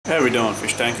How are we doing,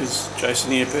 fish tankers?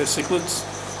 Jason here, Perth Cichlids.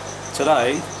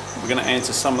 Today we're going to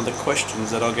answer some of the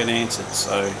questions that I get answered.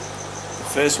 So the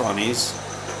first one is,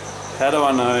 how do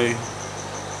I know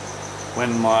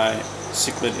when my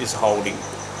cichlid is holding?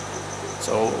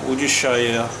 So we'll just show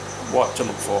you what to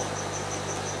look for.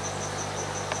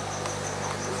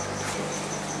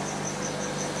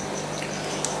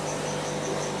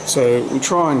 So we'll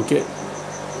try and get,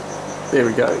 there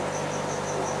we go.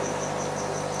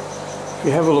 If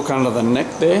you have a look under the neck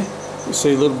there, you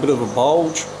see a little bit of a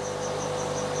bulge.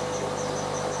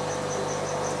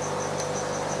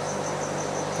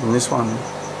 And this one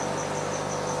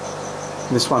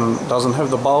doesn't have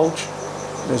the bulge.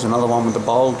 There's another one with the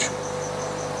bulge.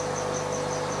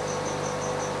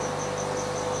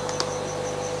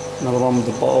 Another one with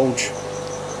the bulge.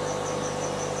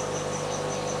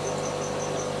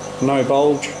 No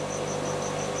bulge.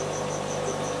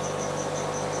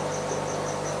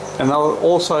 And they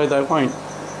won't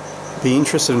be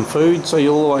interested in food, so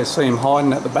you'll always see them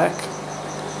hiding at the back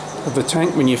of the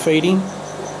tank when you're feeding.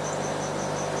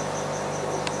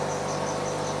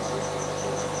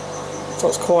 So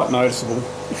it's quite noticeable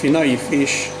if you know your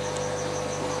fish.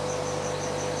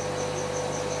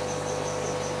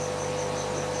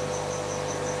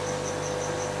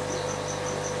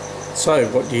 So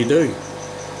what do?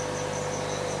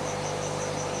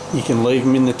 You can leave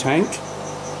them in the tank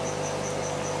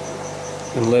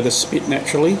and let us spit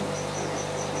naturally.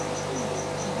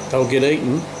 They'll get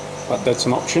eaten, but that's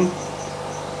an option.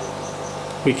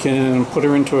 We can put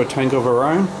her into a tank of her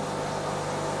own,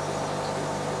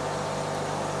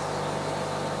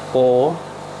 or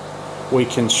we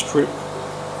can strip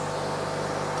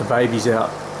the babies out.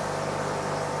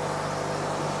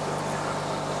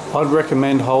 I'd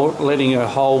recommend letting her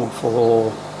hold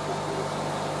for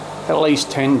at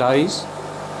least 10 days.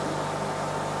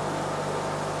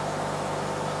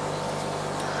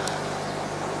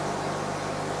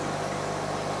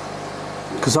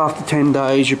 Because after 10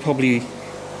 days you probably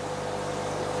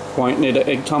won't need an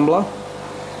egg tumbler.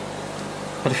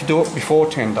 But if you do it before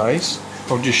 10 days,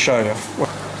 I'll just show you.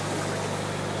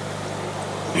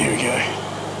 There we go.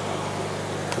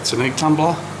 That's an egg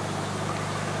tumbler.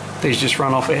 These just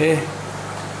run off air.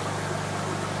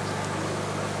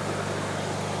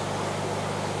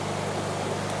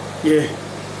 Yeah.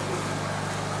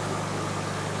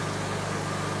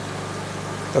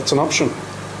 That's an option.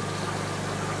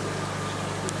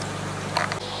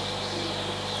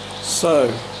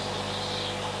 So,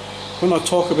 when I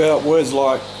talk about words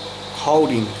like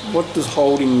holding, what does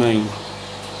holding mean?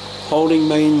 Holding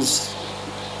means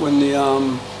when the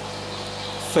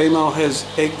female has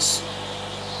eggs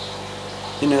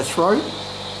in her throat.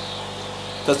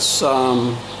 That's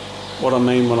what I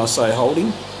mean when I say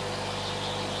holding.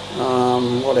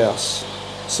 What else?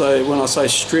 So when I say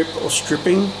strip or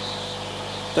stripping,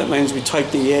 that means we take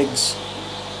the eggs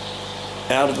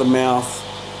out of the mouth.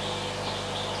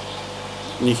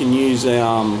 And you can use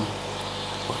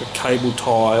like a cable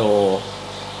tie or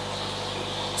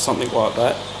something like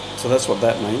that. So that's what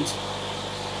that means.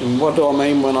 And what do I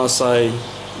mean when I say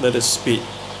let her spit?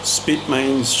 Spit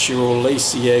means she will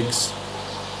release the eggs,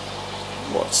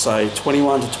 say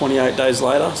 21 to 28 days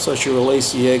later, so she'll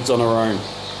release the eggs on her own.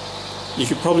 You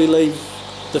could probably leave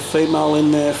the female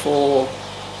in there for,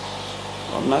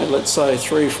 I don't know, let's say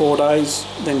 3 or 4 days,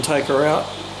 then take her out.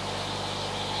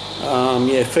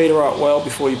 Yeah, feed her up well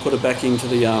before you put her back into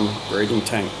the breeding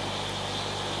tank.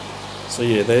 So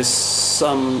yeah, there's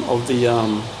some of the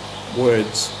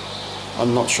words.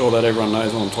 I'm not sure that everyone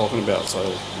knows what I'm talking about, so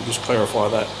I'll just clarify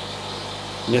that.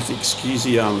 You have to excuse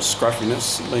the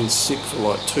scruffiness. I've been sick for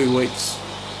like 2 weeks.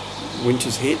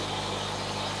 Winter's hit,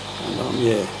 and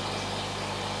yeah,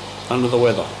 under the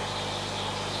weather.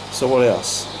 So what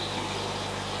else?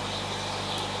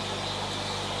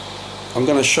 I'm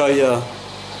going to show you,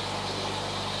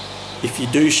 if you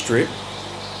do strip,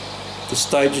 the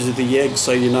stages of the egg,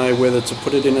 so you know whether to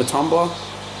put it in a tumbler,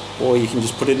 or you can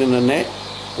just put it in a net,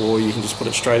 or you can just put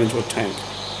it straight into a tank.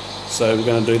 So we're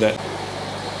going to do that.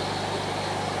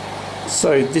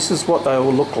 So this is what they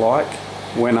will look like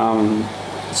when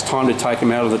it's time to take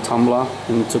them out of the tumbler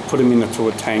and to put them into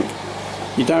a tank.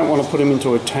 You don't want to put them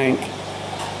into a tank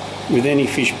with any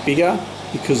fish bigger,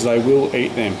 because they will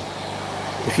eat them.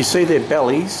 If you see their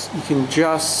bellies, you can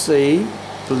just see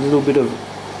a little bit of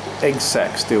egg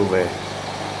sac still there.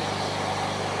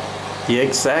 The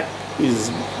egg sac is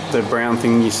the brown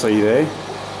thing you see there.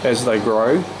 As they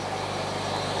grow,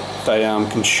 they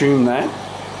consume that,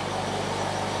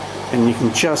 and you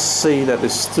can just see that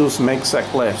there's still some egg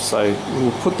sac left. So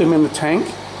we'll put them in the tank,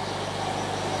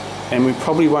 and we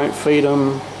probably won't feed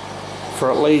them for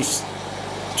at least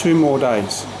 2 more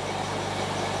days.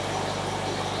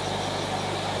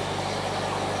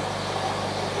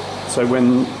 So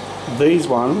when these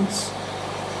ones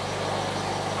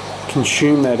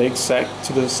consume that egg sac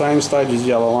to the same stage as the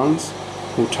yellow ones,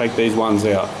 we'll take these ones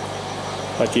out.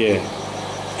 But yeah,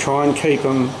 try and keep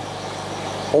them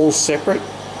all separate,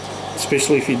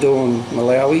 especially if you're doing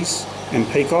Malawis and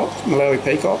peacocks, Malawi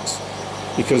peacocks,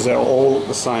 because they're all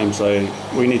the same, so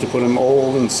we need to put them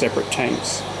all in separate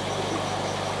tanks.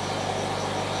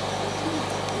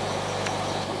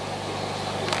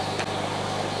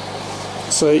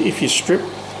 So if you strip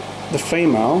the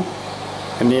female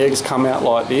and the eggs come out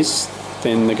like this,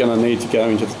 then they're going to need to go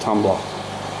into the tumbler.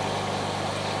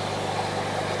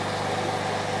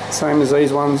 Same as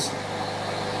these ones,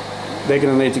 they're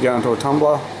going to need to go into a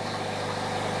tumbler.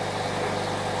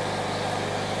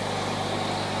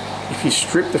 If you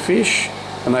strip the fish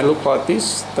and they look like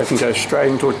this, they can go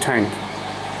straight into a tank.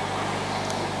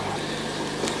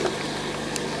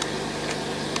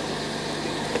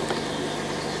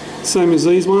 Same as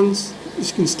these ones,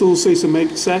 you can still see some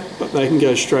egg sac, but they can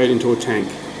go straight into a tank.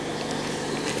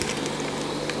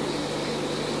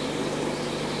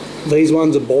 These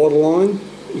ones are borderline.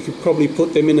 You could probably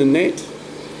put them in a net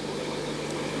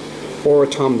or a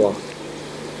tumbler,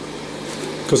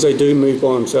 because they do move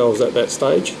by themselves at that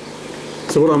stage.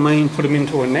 So what I mean, put them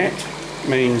into a net,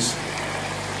 means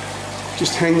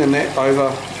just hang the net over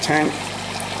the tank,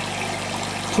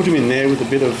 put them in there with a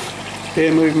bit of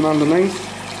air movement underneath.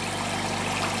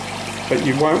 But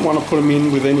you won't want to put them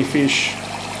in with any fish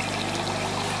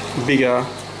bigger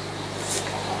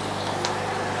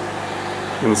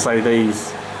than, say,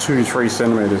 these 2-3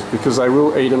 centimetres, because they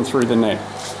will eat them through the net.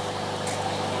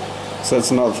 So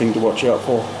that's another thing to watch out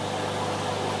for.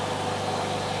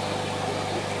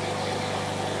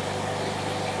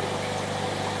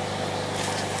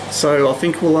 So I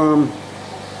think we'll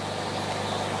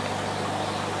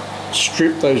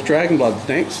strip those dragon bloods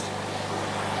next.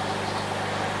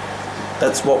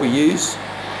 That's what we use.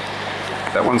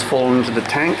 That one's fallen into the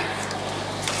tank.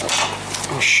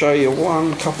 I'll show you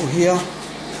one couple here.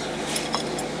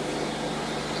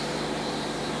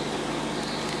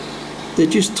 They're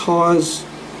just ties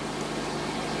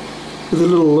with a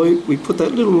little loop. We put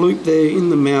that little loop there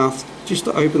in the mouth just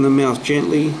to open the mouth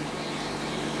gently.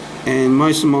 And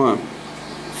most of my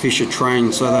fish are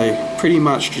trained, so they pretty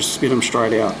much just spit them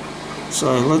straight out.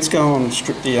 So let's go and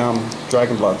strip the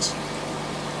dragon bloods.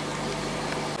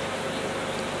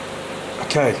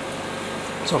 Okay,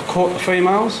 so I've caught the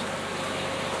females.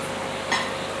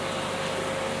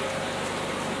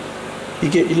 You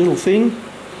get your little thing.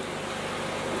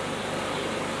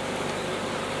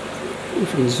 If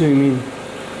you can zoom in,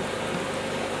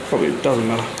 probably doesn't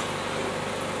matter.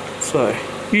 So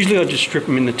usually I just strip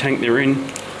them in the tank they're in,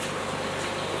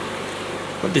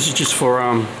 but this is just for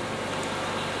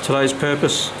today's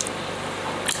purpose.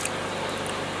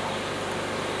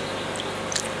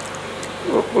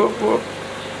 Whoop, whoop, whoop.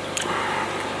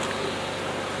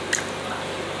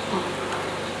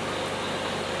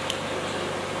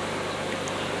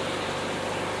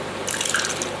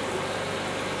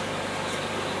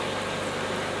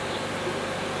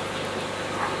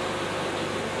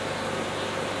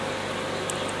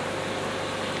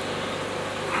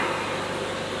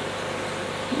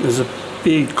 There's a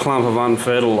big clump of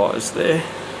unfertilised there.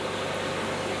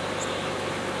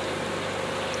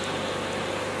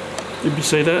 Did you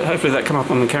see that? Hopefully that come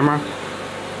up on the camera.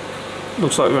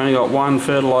 Looks like we've only got one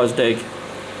fertilised egg.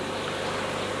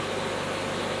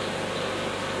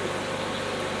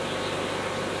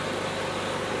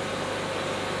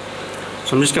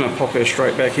 So I'm just going to pop her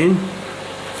straight back in.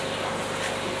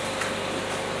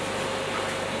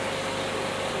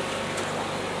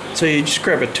 So you just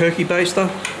grab a turkey baster.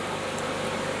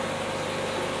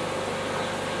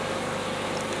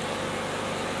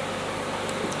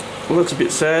 Well, that's a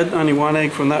bit sad, only one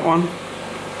egg from that one.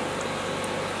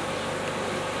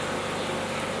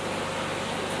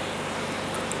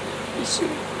 Let's see.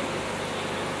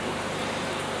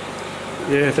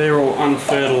 Yeah, they're all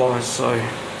unfertilised, so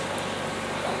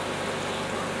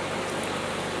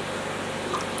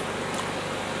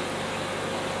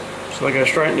they go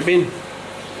straight in the bin.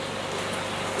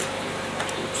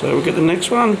 So we'll get the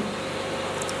next one.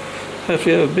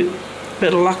 Hopefully have a bit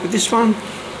better luck with this one.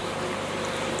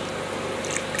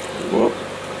 Whoop.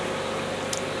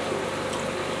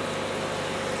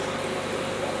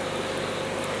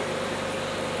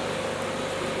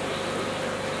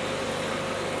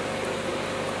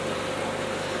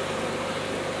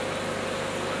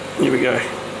 Here we go.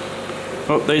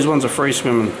 Oh, these ones are free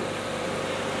swimming.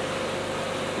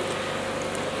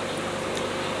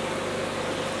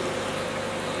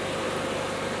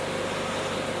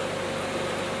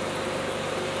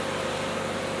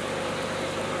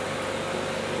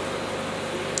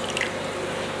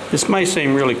 This may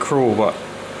seem really cruel, but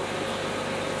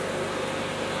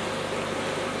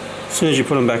as soon as you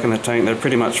put them back in the tank, they're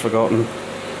pretty much forgotten.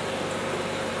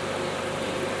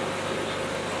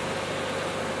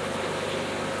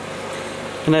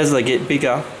 And as they get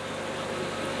bigger,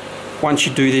 once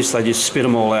you do this, they just spit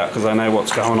them all out because they know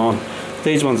what's going on.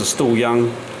 These ones are still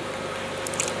young.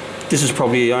 This is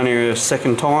probably only her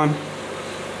second time.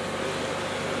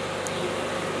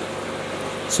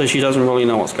 So she doesn't really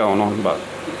know what's going on, but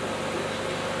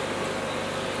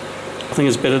I think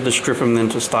it's better to strip them than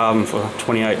to starve them for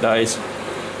 28 days.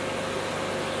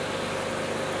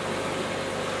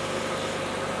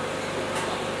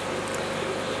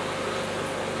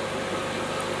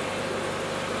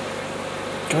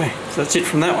 Okay, so that's it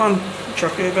from that one.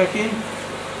 Chuck her back in.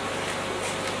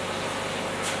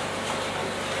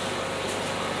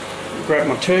 Grab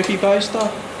my turkey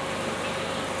baster.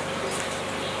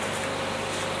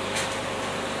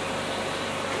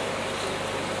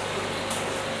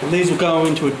 And these will go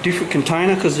into a different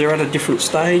container because they're at a different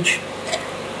stage.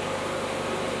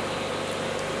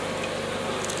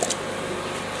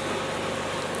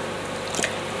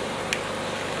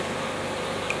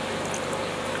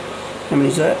 How many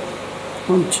is that?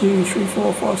 1, 2, 3,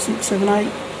 4, 5, 6, 7,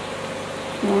 8,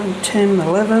 9, 10,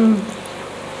 11.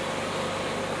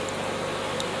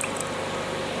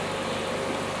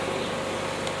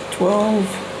 12,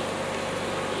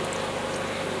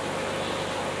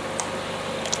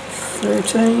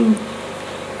 13,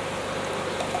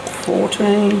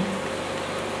 14,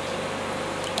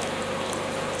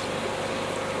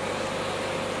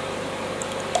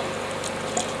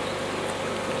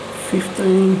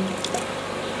 15,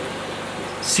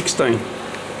 16.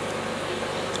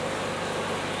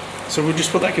 So we'll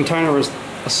just put that container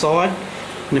aside,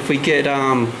 and if we get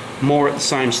more at the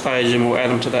same stage, then we'll add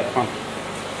them to that one.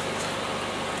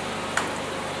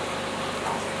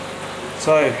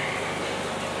 So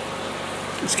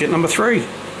let's get number 3. I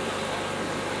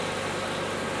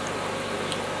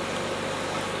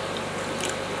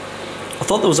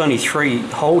thought there was only 3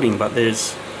 holding, but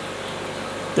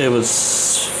there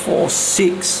was 4,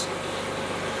 6.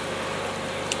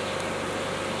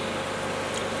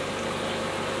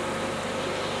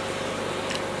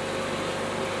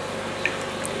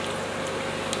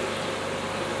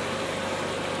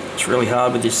 It's really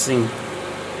hard with this thing.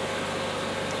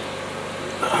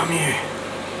 Yeah.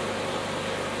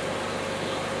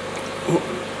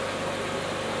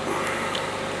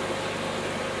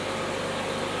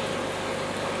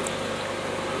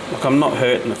 Look, I'm not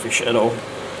hurting the fish at all.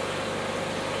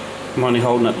 I'm only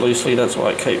holding it loosely, that's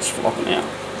why it keeps flopping out.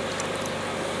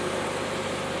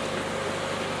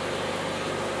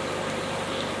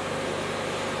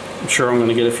 I'm sure I'm going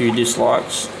to get a few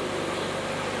dislikes.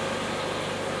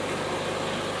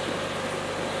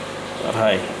 But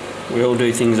hey, we all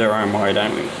do things our own way,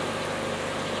 don't we?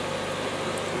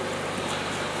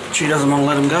 She doesn't want to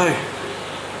let him go.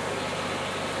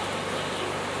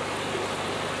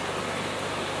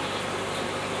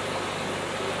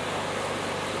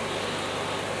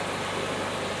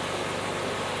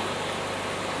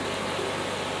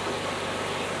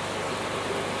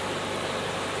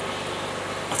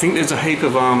 I think there's a heap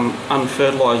of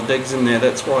unfertilised eggs in there,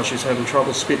 that's why she's having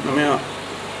trouble spitting them out.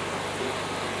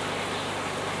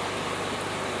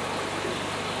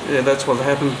 Yeah, that's what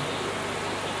happened.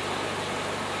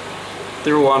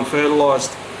 They're all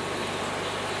unfertilised.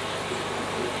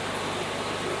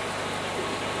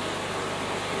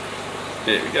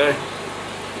 There we go.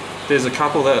 There's a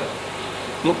couple that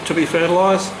look to be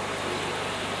fertilised.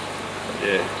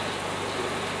 Yeah.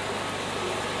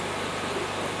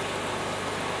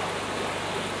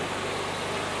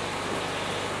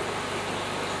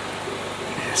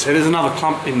 So there's another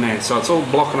clump in there, so it's all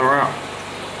blocking her up.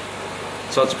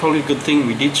 So it's probably a good thing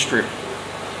we did strip.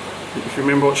 If you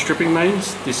remember what stripping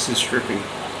means, this is stripping.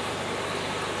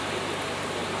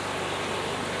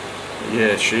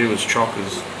 Yeah, she was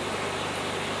chockers.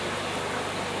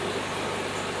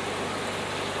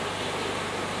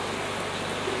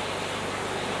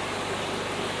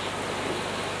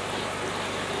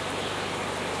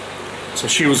 So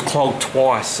she was clogged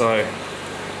twice, so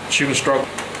she was struggling.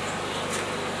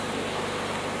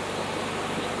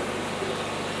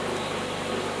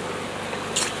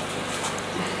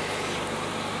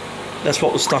 That's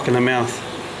what was stuck in her mouth.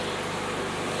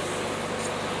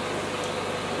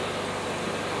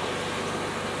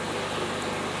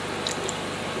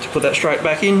 To put that straight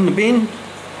back in the bin.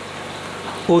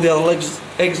 All the other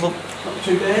eggs look not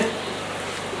too bad.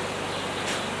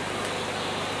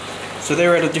 So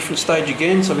they're at a different stage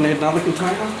again, so we need another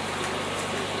container.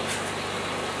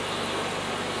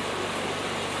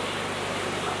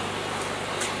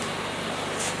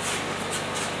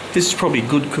 This is probably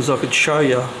good because I could show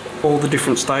you all the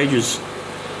different stages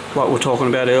like we were talking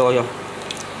about earlier.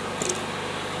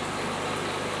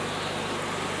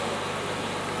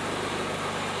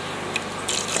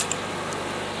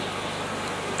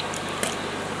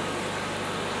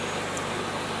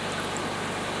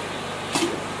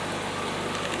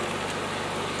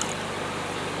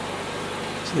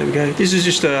 So there we go. This is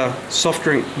just a soft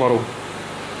drink bottle.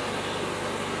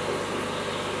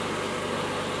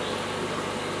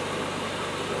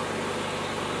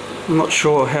 I'm not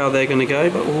sure how they're going to go,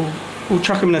 but we'll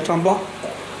chuck them in a tumbler.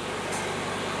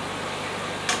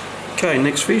 Okay,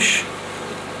 next fish.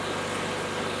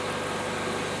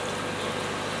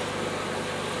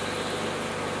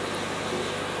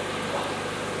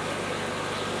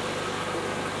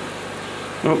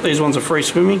 Oh, these ones are free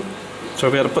swimming, so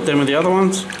I'll be able to put them with the other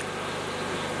ones.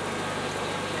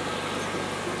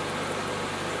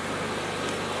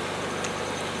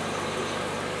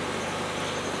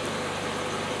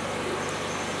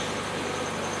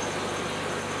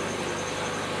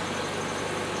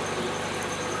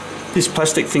 This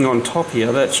plastic thing on top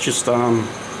here, that's just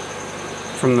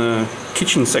from the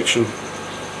kitchen section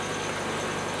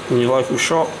in your local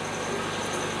shop.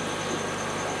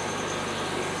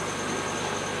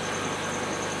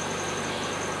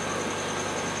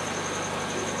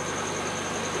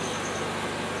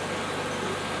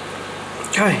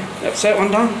 Okay, that's that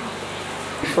one done.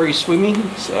 Free swimming,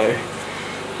 so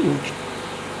we'll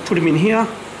put him in here.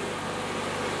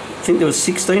 I think there was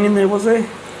 16 in there, was there?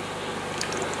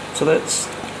 So that's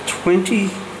 20,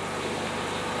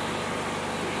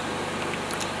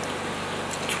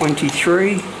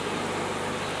 23,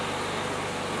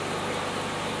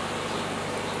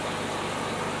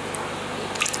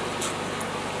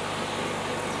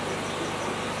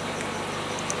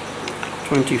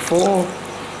 24,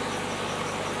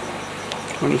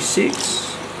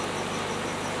 26,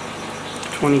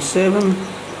 27,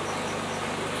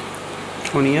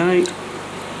 28,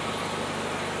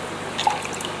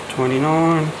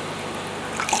 29,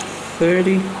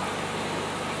 30,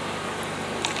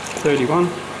 31,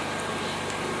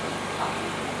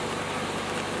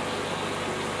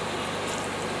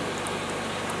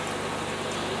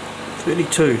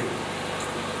 32.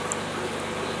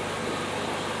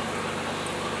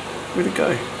 Where'd it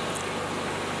go?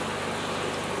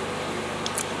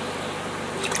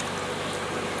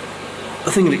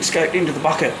 I think it escaped into the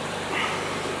bucket.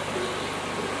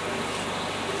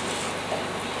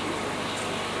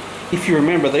 If you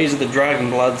remember, these are the dragon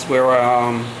bloods where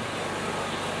I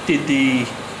did the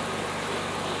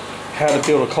how to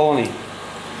build a colony.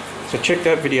 So check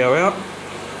that video out.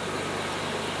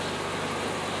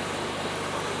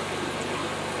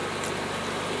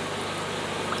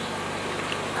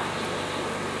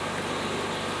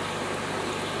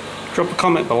 Drop a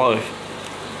comment below.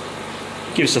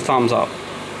 Give us a thumbs up.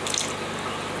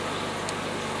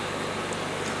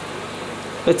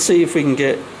 Let's see if we can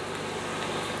get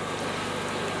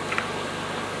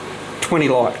 20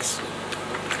 likes.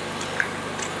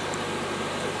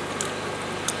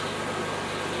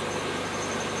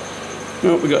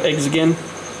 Oh, we got eggs again. You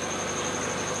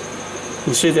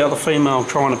can see the other female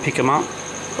trying to pick them up,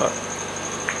 but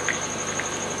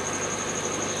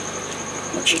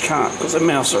she can't because their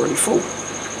mouth's already full.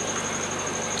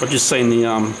 I've just seen the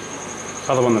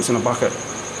other one that's in a bucket.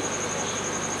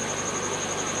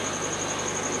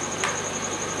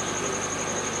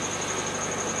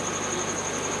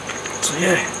 So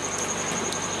yeah.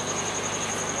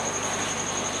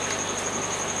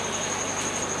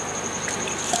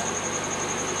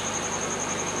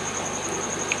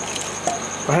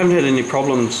 I haven't had any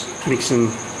problems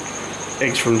mixing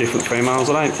eggs from different females.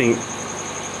 I don't think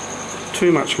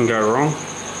too much can go wrong.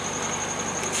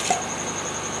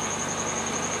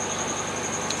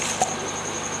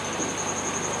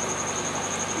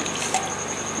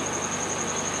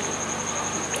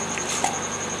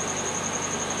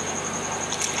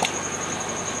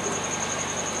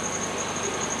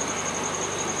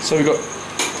 So we've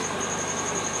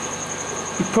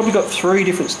probably got 3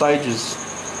 different stages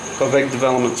of egg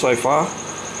development so far.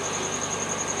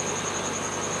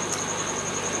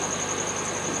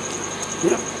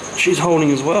 Yep, she's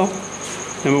holding as well.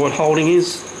 Remember what holding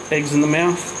is? Eggs in the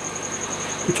mouth.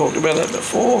 We talked about that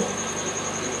before.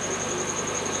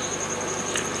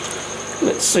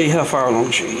 Let's see how far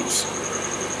along she is.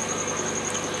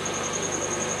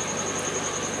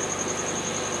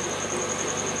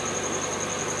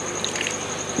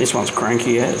 This one's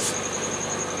cranky as.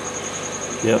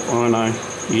 Yep, I know.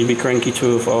 You'd be cranky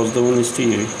too if I was doing this to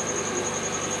you.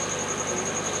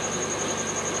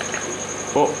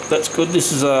 Oh, that's good.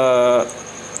 This is a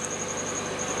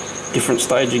different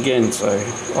stage again, so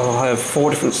I'll have 4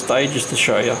 different stages to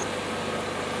show you.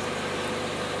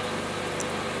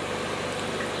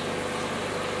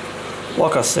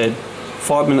 Like I said,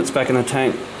 5 minutes back in the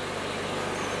tank,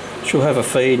 she'll have a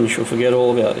feed and she'll forget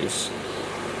all about this.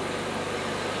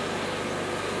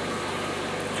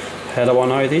 How do I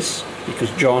know this?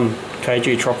 Because John,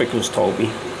 KG Tropicals, told me.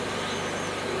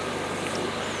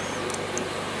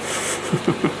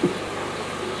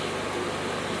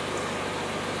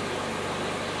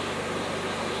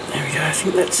 There we go, I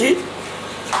think that's it.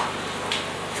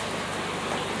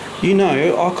 You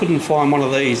know, I couldn't find one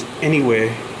of these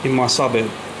anywhere in my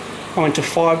suburb. I went to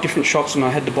 5 different shops and I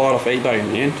had to buy it off eBay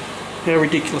in the end. How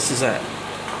ridiculous is that?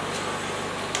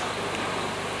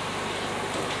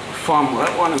 Find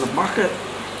that one in the bucket.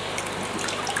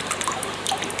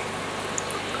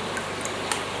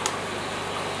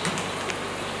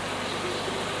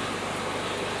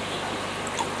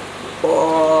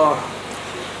 Oh.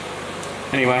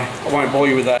 Anyway, I won't bore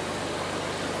you with that.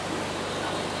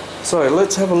 So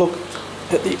let's have a look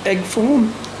at the egg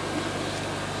form.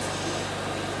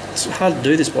 It's hard to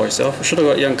do this by yourself. I should have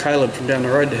got young Caleb from down the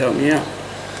road to help me out.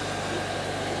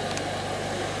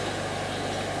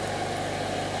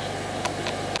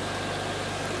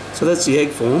 So that's the egg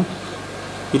form.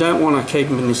 You don't want to keep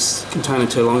them in this container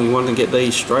too long. You want to get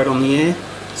these straight on the air.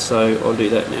 So I'll do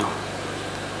that now.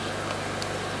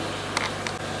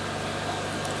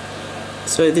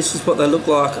 So this is what they look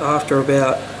like after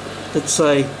about, let's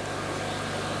say,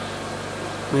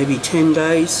 maybe 10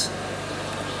 days.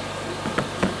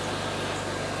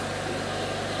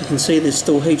 You can see there's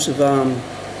still heaps of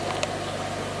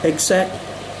egg sac.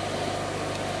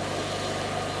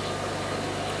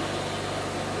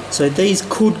 So these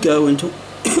could go into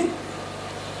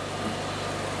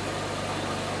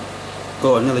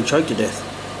oh, I nearly choked to death.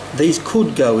 These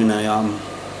could go in a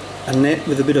net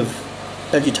with a bit of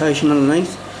agitation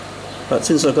underneath, but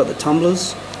since I've got the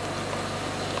tumblers,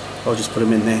 I'll just put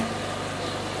them in there.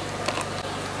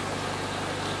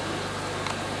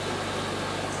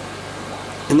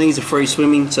 And these are free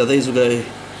swimming, so these will go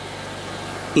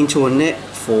into a net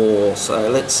for, so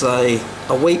let's say,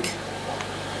 a week,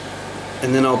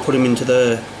 and then I'll put them into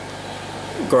the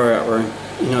grow out room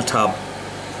in a tub.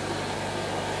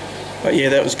 But yeah,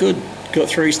 that was good. Got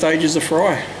 3 stages of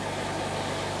fry,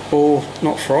 or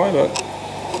not fry, but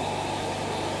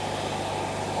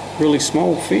really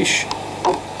small fish.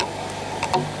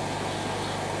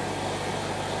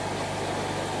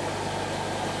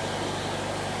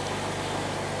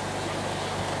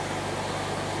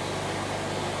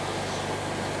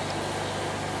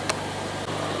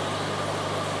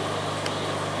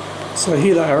 So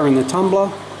here they are in the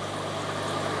tumbler.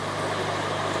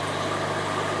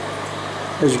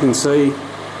 As you can see, you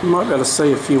might be able to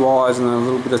see a few eyes and a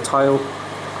little bit of tail.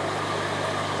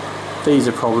 These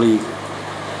are probably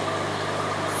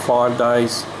 5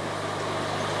 days.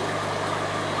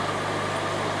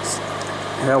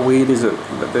 How weird is it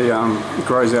that it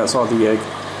grows outside the egg?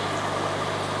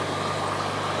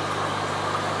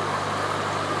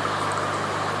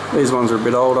 These ones are a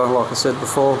bit older, like I said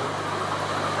before.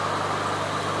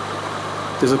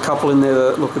 There's a couple in there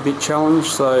that look a bit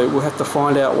challenged, so we'll have to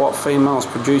find out what female's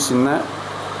producing that,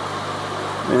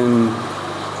 and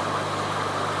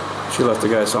she'll have to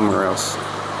go somewhere else.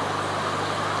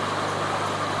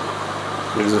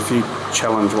 There's a few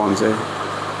challenge ones there.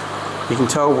 You can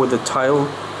tell with the tail.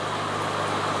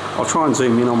 I'll try and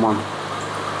zoom in on one.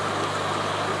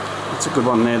 That's a good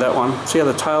one there, that one. See how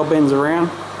the tail bends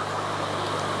around?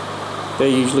 They're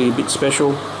usually a bit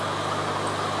special.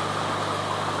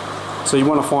 So you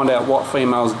want to find out what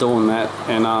female's doing that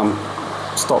and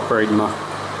stop breeding her.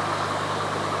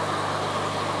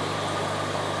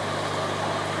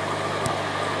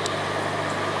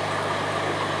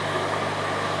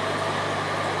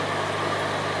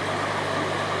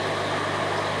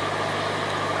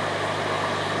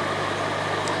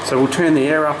 So we'll turn the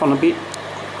air up on a bit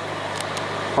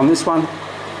on this one.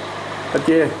 But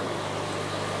yeah,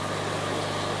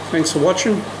 thanks for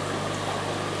watching.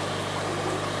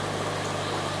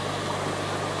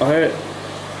 I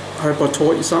hope I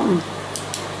taught you something.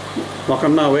 Like,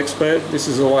 I'm no expert, this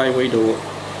is the way we do it.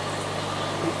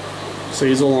 See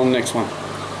you all on the next one.